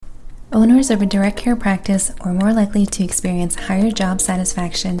Owners of a direct care practice are more likely to experience higher job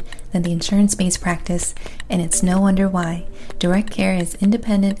satisfaction than the insurance-based practice, and it's no wonder why. Direct care is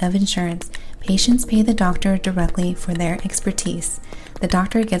independent of insurance. Patients pay the doctor directly for their expertise. The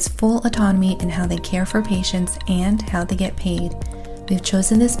doctor gets full autonomy in how they care for patients and how they get paid. We've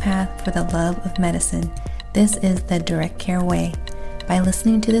chosen this path for the love of medicine. This is the direct care way. By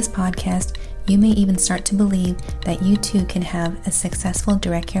listening to this podcast, you may even start to believe that you too can have a successful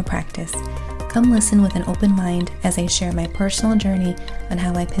direct care practice. Come listen with an open mind as I share my personal journey on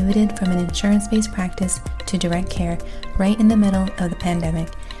how I pivoted from an insurance-based practice to direct care right in the middle of the pandemic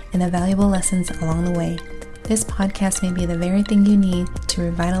and the valuable lessons along the way. This podcast may be the very thing you need to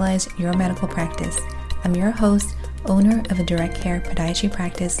revitalize your medical practice. I'm your host, owner of a direct care podiatry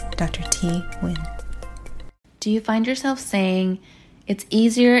practice, Dr. T. Nguyen. Do you find yourself saying, "It's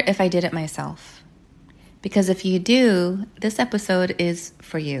easier if I did it myself"? Because if you do, this episode is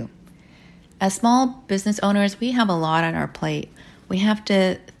for you. As small business owners, we have a lot on our plate. We have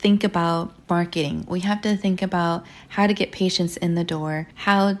to think about marketing. We have to think about how to get patients in the door,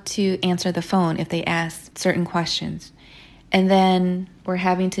 how to answer the phone if they ask certain questions. And then we're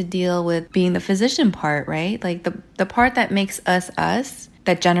having to deal with being the physician part, right? Like the part that makes us,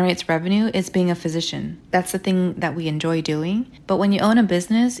 that generates revenue, is being a physician. That's the thing that we enjoy doing. But when you own a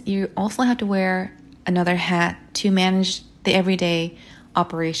business, you also have to wear another hat to manage the everyday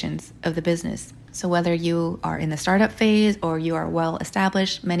operations of the business. So whether you are in the startup phase or you are well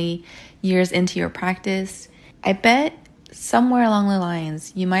established many years into your practice, I bet somewhere along the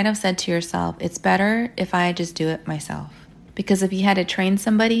lines, you might have said to yourself, it's better if I just do it myself. Because if you had to train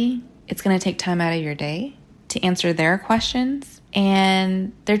somebody, it's going to take time out of your day to answer their questions,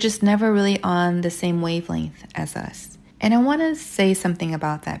 and they're just never really on the same wavelength as us. And I want to say something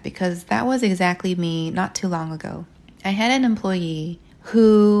about that because that was exactly me not too long ago. I had an employee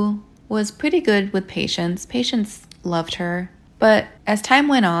who was pretty good with patients. Patients loved her. But as time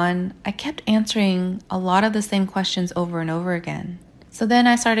went on, I kept answering a lot of the same questions over and over again. So then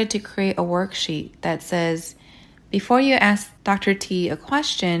I started to create a worksheet that says, before you ask Dr. T a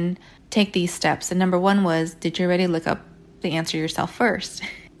question, take these steps. And number one was, did you already look up the answer yourself first?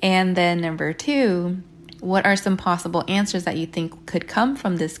 And then number two, what are some possible answers that you think could come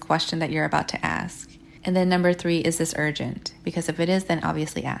from this question that you're about to ask? And then number three, is this urgent? Because if it is, then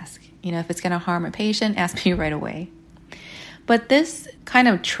obviously ask. If it's going to harm a patient, ask me right away. But this kind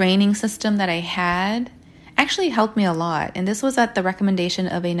of training system that I had actually helped me a lot. And this was at the recommendation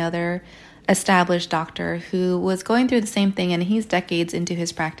of another established doctor who was going through the same thing, and he's decades into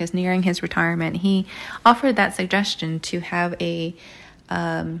his practice, nearing his retirement. He offered that suggestion to have a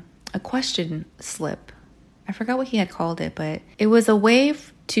question slip. I forgot what he had called it, but it was a way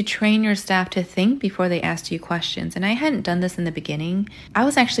to train your staff to think before they asked you questions. And I hadn't done this in the beginning. I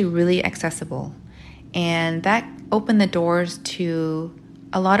was actually really accessible, and that opened the doors to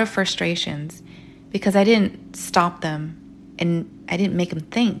a lot of frustrations because I didn't stop them and I didn't make them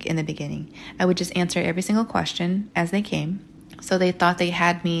think in the beginning. I would just answer every single question as they came. So they thought they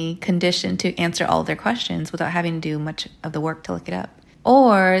had me conditioned to answer all their questions without having to do much of the work to look it up.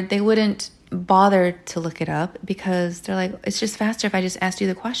 Or they wouldn't bother to look it up because they're like, it's just faster if I just asked you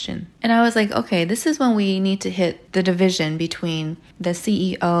the question. And I was like, okay, this is when we need to hit the division between the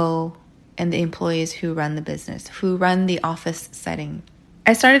CEO and the employees who run the business, who run the office setting.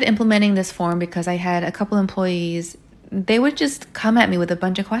 I started implementing this form because I had a couple employees. They would just come at me with a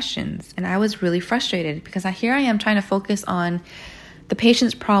bunch of questions. And I was really frustrated because here I am trying to focus on the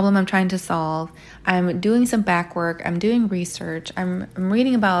patient's problem I'm trying to solve. I'm doing some back work. I'm doing research. I'm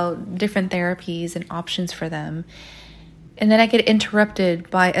reading about different therapies and options for them. And then I get interrupted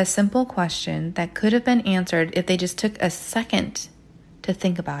by a simple question that could have been answered if they just took a second to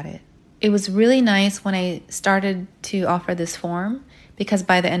think about it. It was really nice when I started to offer this form, because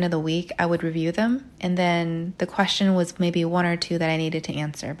by the end of the week, I would review them. And then the question was maybe one or two that I needed to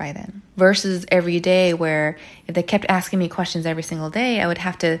answer by then. Versus every day where if they kept asking me questions every single day, I would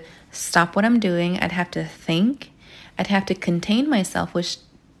have to stop what I'm doing. I'd have to think. I'd have to contain myself, which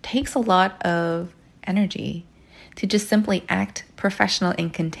takes a lot of energy to just simply act professional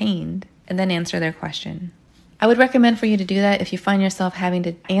and contained and then answer their question. I would recommend for you to do that if you find yourself having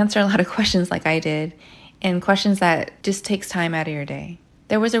to answer a lot of questions like I did, and questions that just takes time out of your day.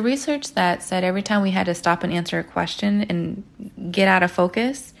 There was a research that said every time we had to stop and answer a question and get out of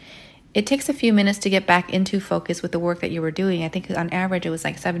focus, it takes a few minutes to get back into focus with the work that you were doing. I think on average it was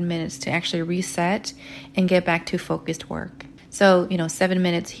like 7 minutes to actually reset and get back to focused work. So, 7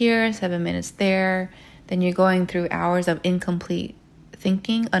 minutes here, 7 minutes there, then you're going through hours of incomplete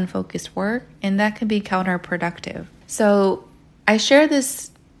thinking, unfocused work, and that can be counterproductive. So I share this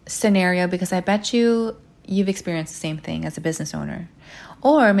scenario because I bet you've experienced the same thing as a business owner.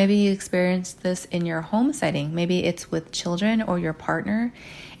 Or maybe you experience this in your home setting. Maybe it's with children or your partner,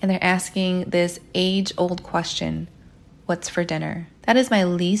 and they're asking this age-old question, what's for dinner? That is my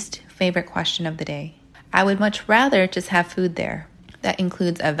least favorite question of the day. I would much rather just have food there that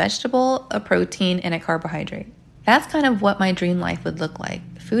includes a vegetable, a protein, and a carbohydrate. That's kind of what my dream life would look like.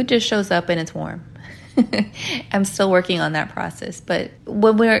 Food just shows up and it's warm. I'm still working on that process. But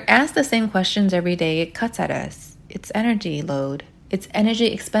when we're asked the same questions every day, it cuts at us. It's energy load. It's energy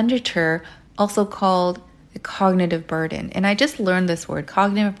expenditure, also called a cognitive burden. And I just learned this word,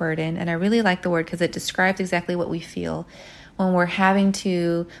 cognitive burden, and I really like the word because it describes exactly what we feel when we're having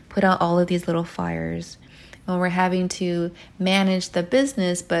to put out all of these little fires, when we're having to manage the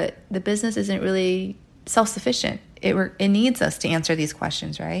business, but the business isn't really self-sufficient. It needs us to answer these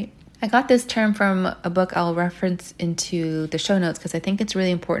questions, right? I got this term from a book I'll reference into the show notes because I think it's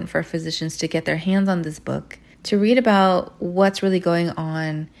really important for physicians to get their hands on this book, to read about what's really going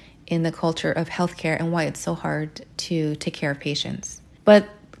on in the culture of healthcare and why it's so hard to take care of patients. But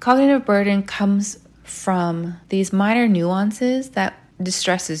cognitive burden comes from these minor nuances that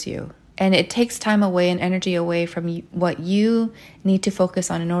distresses you. And it takes time away and energy away from what you need to focus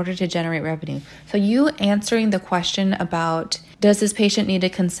on in order to generate revenue. So you answering the question about, does this patient need a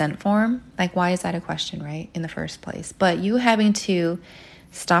consent form? Like, why is that a question, right, in the first place? But you having to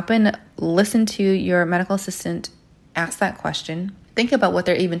stop and listen to your medical assistant ask that question, think about what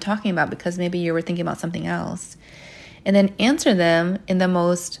they're even talking about because maybe you were thinking about something else, and then answer them in the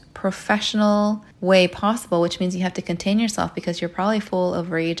most professional way possible, which means you have to contain yourself because you're probably full of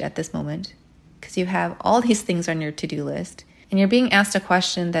rage at this moment because you have all these things on your to-do list and you're being asked a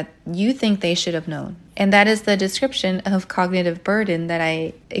question that you think they should have known. And that is the description of cognitive burden that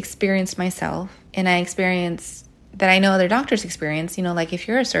I experienced myself, and I experienced that I know other doctors experience. You know, like if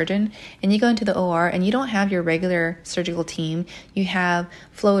you're a surgeon and you go into the OR and you don't have your regular surgical team, you have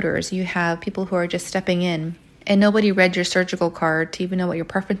floaters, you have people who are just stepping in, and nobody read your surgical card to even know what your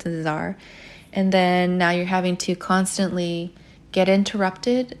preferences are. And then now you're having to constantly get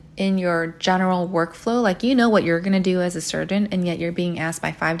interrupted in your general workflow. Like, you know what you're going to do as a surgeon, and yet you're being asked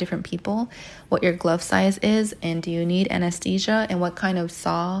by 5 different people what your glove size is, and do you need anesthesia, and what kind of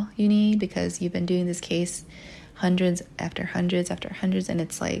saw you need, because you've been doing this case hundreds after hundreds after hundreds. And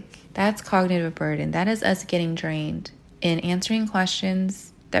it's like, that's cognitive burden. That is us getting drained in answering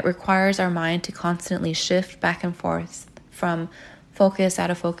questions that requires our mind to constantly shift back and forth from focus out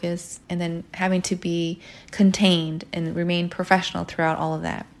of focus, and then having to be contained and remain professional throughout all of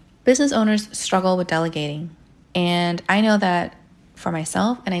that. Business owners struggle with delegating. And I know that for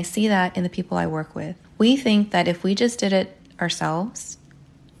myself, and I see that in the people I work with. We think that if we just did it ourselves,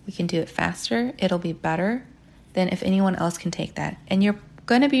 we can do it faster, it'll be better than if anyone else can take that. And you're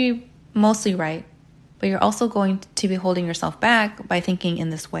going to be mostly right, but you're also going to be holding yourself back by thinking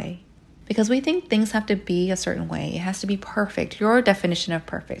in this way. Because we think things have to be a certain way. It has to be perfect, your definition of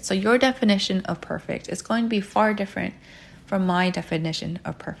perfect. So your definition of perfect is going to be far different from my definition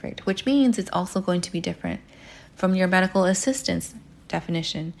of perfect, which means it's also going to be different from your medical assistant's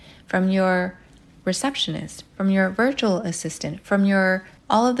definition, from your receptionist, from your virtual assistant, from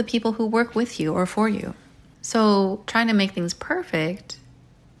all of the people who work with you or for you. So trying to make things perfect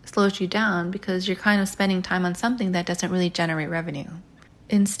slows you down because you're kind of spending time on something that doesn't really generate revenue.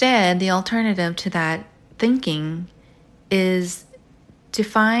 Instead, the alternative to that thinking is to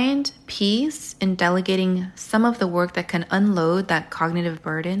find peace in delegating some of the work that can unload that cognitive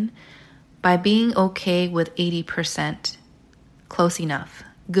burden by being okay with 80% close enough,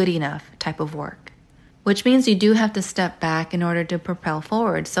 good enough type of work, which means you do have to step back in order to propel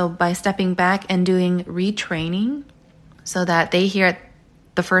forward. So by stepping back and doing retraining so that they hear it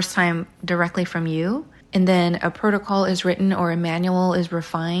the first time directly from you, and then a protocol is written or a manual is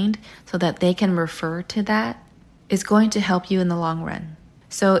refined so that they can refer to that, is going to help you in the long run.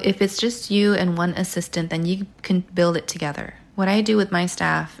 So if it's just you and one assistant, then you can build it together. What I do with my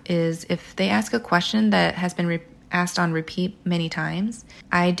staff is if they ask a question that has been asked on repeat many times,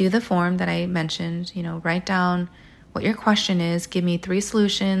 I do the form that I mentioned, write down what your question is, give me 3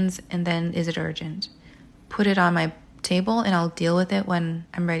 solutions, and then is it urgent? Put it on my table and I'll deal with it when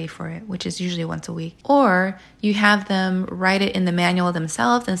I'm ready for it, which is usually once a week. Or you have them write it in the manual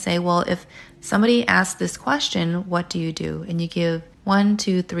themselves and say, well, if somebody asks this question, what do you do? And you give 1,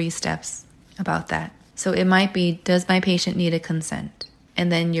 2, 3 steps about that. So it might be, does my patient need a consent?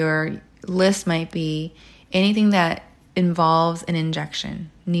 And then your list might be anything that involves an injection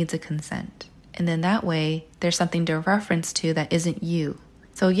needs a consent. And then that way there's something to reference to that isn't you.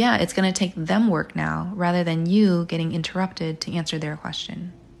 So yeah, it's going to take them work now rather than you getting interrupted to answer their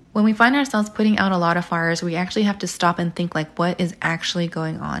question. When we find ourselves putting out a lot of fires, we actually have to stop and think like, what is actually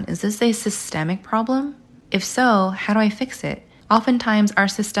going on? Is this a systemic problem? If so, how do I fix it? Oftentimes, our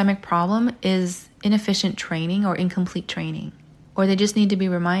systemic problem is inefficient training or incomplete training, or they just need to be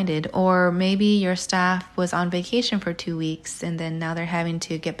reminded, or maybe your staff was on vacation for 2 weeks and then now they're having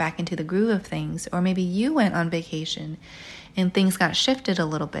to get back into the groove of things, or maybe you went on vacation and things got shifted a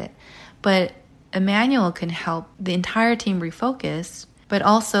little bit. But a manual can help the entire team refocus, but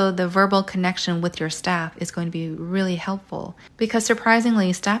also the verbal connection with your staff is going to be really helpful, because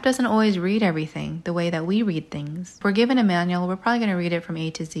surprisingly, staff doesn't always read everything the way that we read things. If we're given a manual, we're probably going to read it from A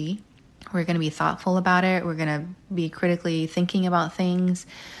to Z. We're going to be thoughtful about it. We're going to be critically thinking about things.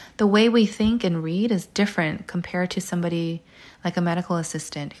 The way we think and read is different compared to somebody like a medical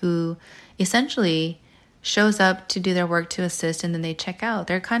assistant who essentially shows up to do their work to assist and then they check out.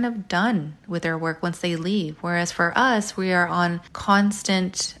 They're kind of done with their work once they leave. Whereas for us, we are on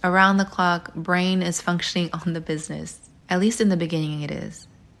constant, around the clock, brain is functioning on the business. At least in the beginning it is,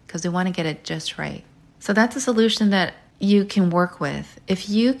 because we want to get it just right. So that's a solution that you can work with. If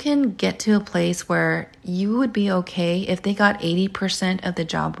you can get to a place where you would be okay if they got 80% of the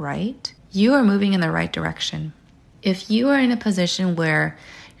job right, you are moving in the right direction. If you are in a position where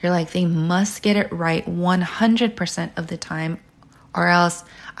you're like, they must get it right 100% of the time, or else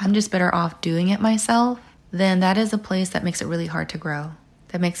I'm just better off doing it myself, then that is a place that makes it really hard to grow.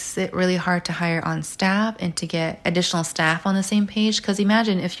 That makes it really hard to hire on staff and to get additional staff on the same page. Because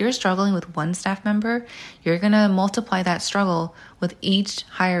imagine if you're struggling with one staff member, you're going to multiply that struggle with each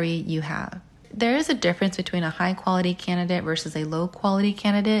hiree you have. There is a difference between a high quality candidate versus a low quality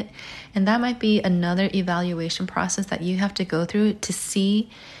candidate. And that might be another evaluation process that you have to go through to see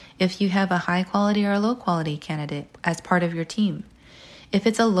if you have a high quality or a low quality candidate as part of your team. If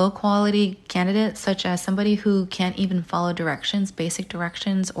it's a low quality candidate, such as somebody who can't even follow directions, basic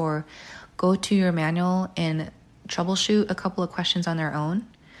directions, or go to your manual and troubleshoot a couple of questions on their own,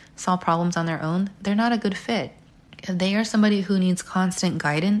 solve problems on their own, they're not a good fit. If they are somebody who needs constant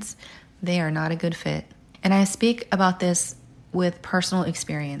guidance, they are not a good fit. And I speak about this with personal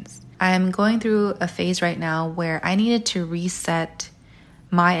experience. I am going through a phase right now where I needed to reset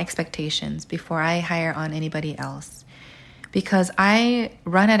my expectations before I hire on anybody else. Because I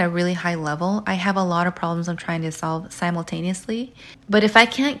run at a really high level, I have a lot of problems I'm trying to solve simultaneously. But if I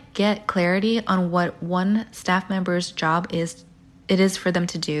can't get clarity on what one staff member's job is for them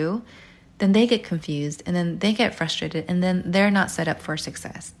to do, then they get confused and then they get frustrated and then they're not set up for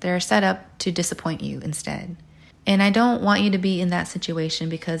success. They're set up to disappoint you instead. And I don't want you to be in that situation,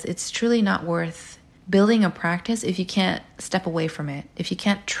 because it's truly not worth building a practice if you can't step away from it, if you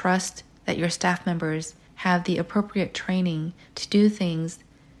can't trust that your staff members have the appropriate training to do things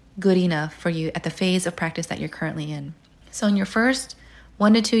good enough for you at the phase of practice that you're currently in. So in your first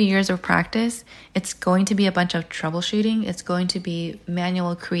 1 to 2 years of practice, it's going to be a bunch of troubleshooting. It's going to be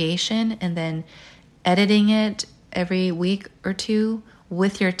manual creation and then editing it every week or two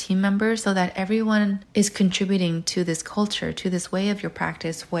with your team members so that everyone is contributing to this culture, to this way of your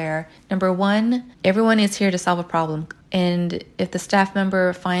practice where, number one, everyone is here to solve a problem. And if the staff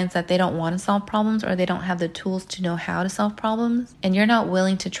member finds that they don't want to solve problems or they don't have the tools to know how to solve problems and you're not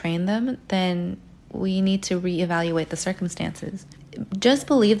willing to train them, then we need to reevaluate the circumstances. Just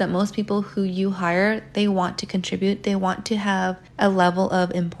believe that most people who you hire, they want to contribute. They want to have a level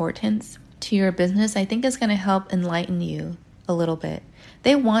of importance to your business. I think is going to help enlighten you a little bit.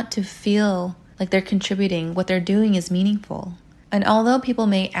 They want to feel like they're contributing. What they're doing is meaningful. And although people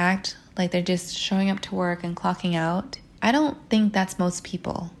may act like they're just showing up to work and clocking out, I don't think that's most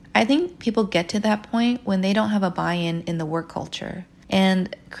people. I think people get to that point when they don't have a buy-in in the work culture.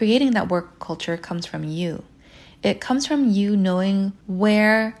 And creating that work culture comes from you. It comes from you knowing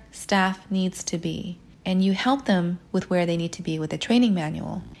where staff needs to be. And you help them with where they need to be with a training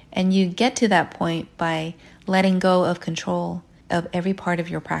manual. And you get to that point by letting go of control of every part of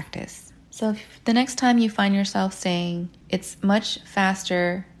your practice. So if the next time you find yourself saying, it's much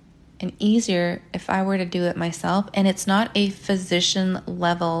faster and easier if I were to do it myself, and it's not a physician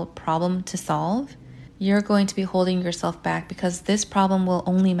level problem to solve, you're going to be holding yourself back because this problem will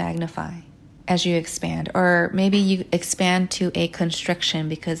only magnify as you expand. Or maybe you expand to a constriction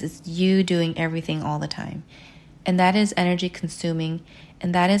because it's you doing everything all the time. And that is energy consuming,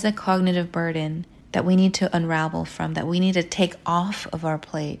 and that is a cognitive burden that we need to unravel from, that we need to take off of our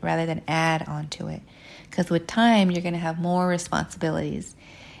plate rather than add onto it. Because with time, you're going to have more responsibilities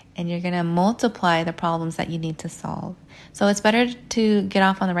and you're going to multiply the problems that you need to solve. So it's better to get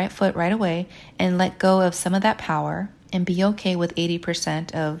off on the right foot right away and let go of some of that power and be okay with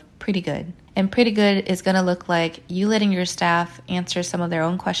 80% of pretty good. And pretty good is going to look like you letting your staff answer some of their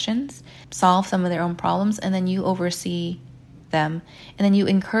own questions, solve some of their own problems, and then you oversee them. And then you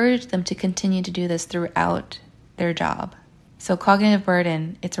encourage them to continue to do this throughout their job. So cognitive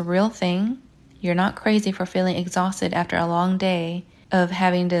burden, it's a real thing. You're not crazy for feeling exhausted after a long day of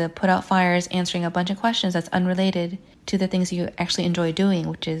having to put out fires, answering a bunch of questions that's unrelated to the things you actually enjoy doing,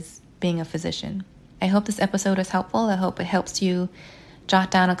 which is being a physician. I hope this episode was helpful. I hope it helps you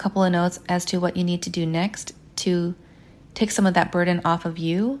jot down a couple of notes as to what you need to do next to take some of that burden off of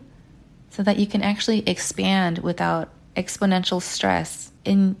you so that you can actually expand without exponential stress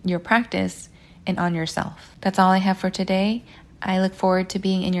in your practice and on yourself. That's all I have for today. I look forward to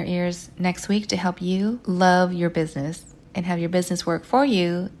being in your ears next week to help you love your business and have your business work for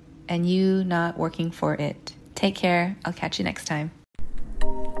you and you not working for it. Take care. I'll catch you next time.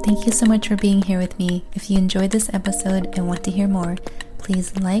 Thank you so much for being here with me. If you enjoyed this episode and want to hear more,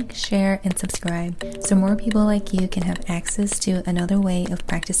 please like, share, and subscribe so more people like you can have access to another way of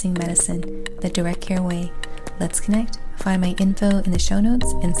practicing medicine, the direct care way. Let's connect. Find my info in the show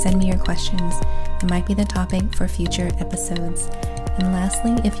notes and send me your questions. It might be the topic for future episodes. And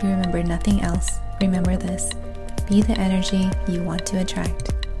lastly, if you remember nothing else, remember this: be the energy you want to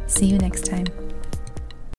attract. See you next time.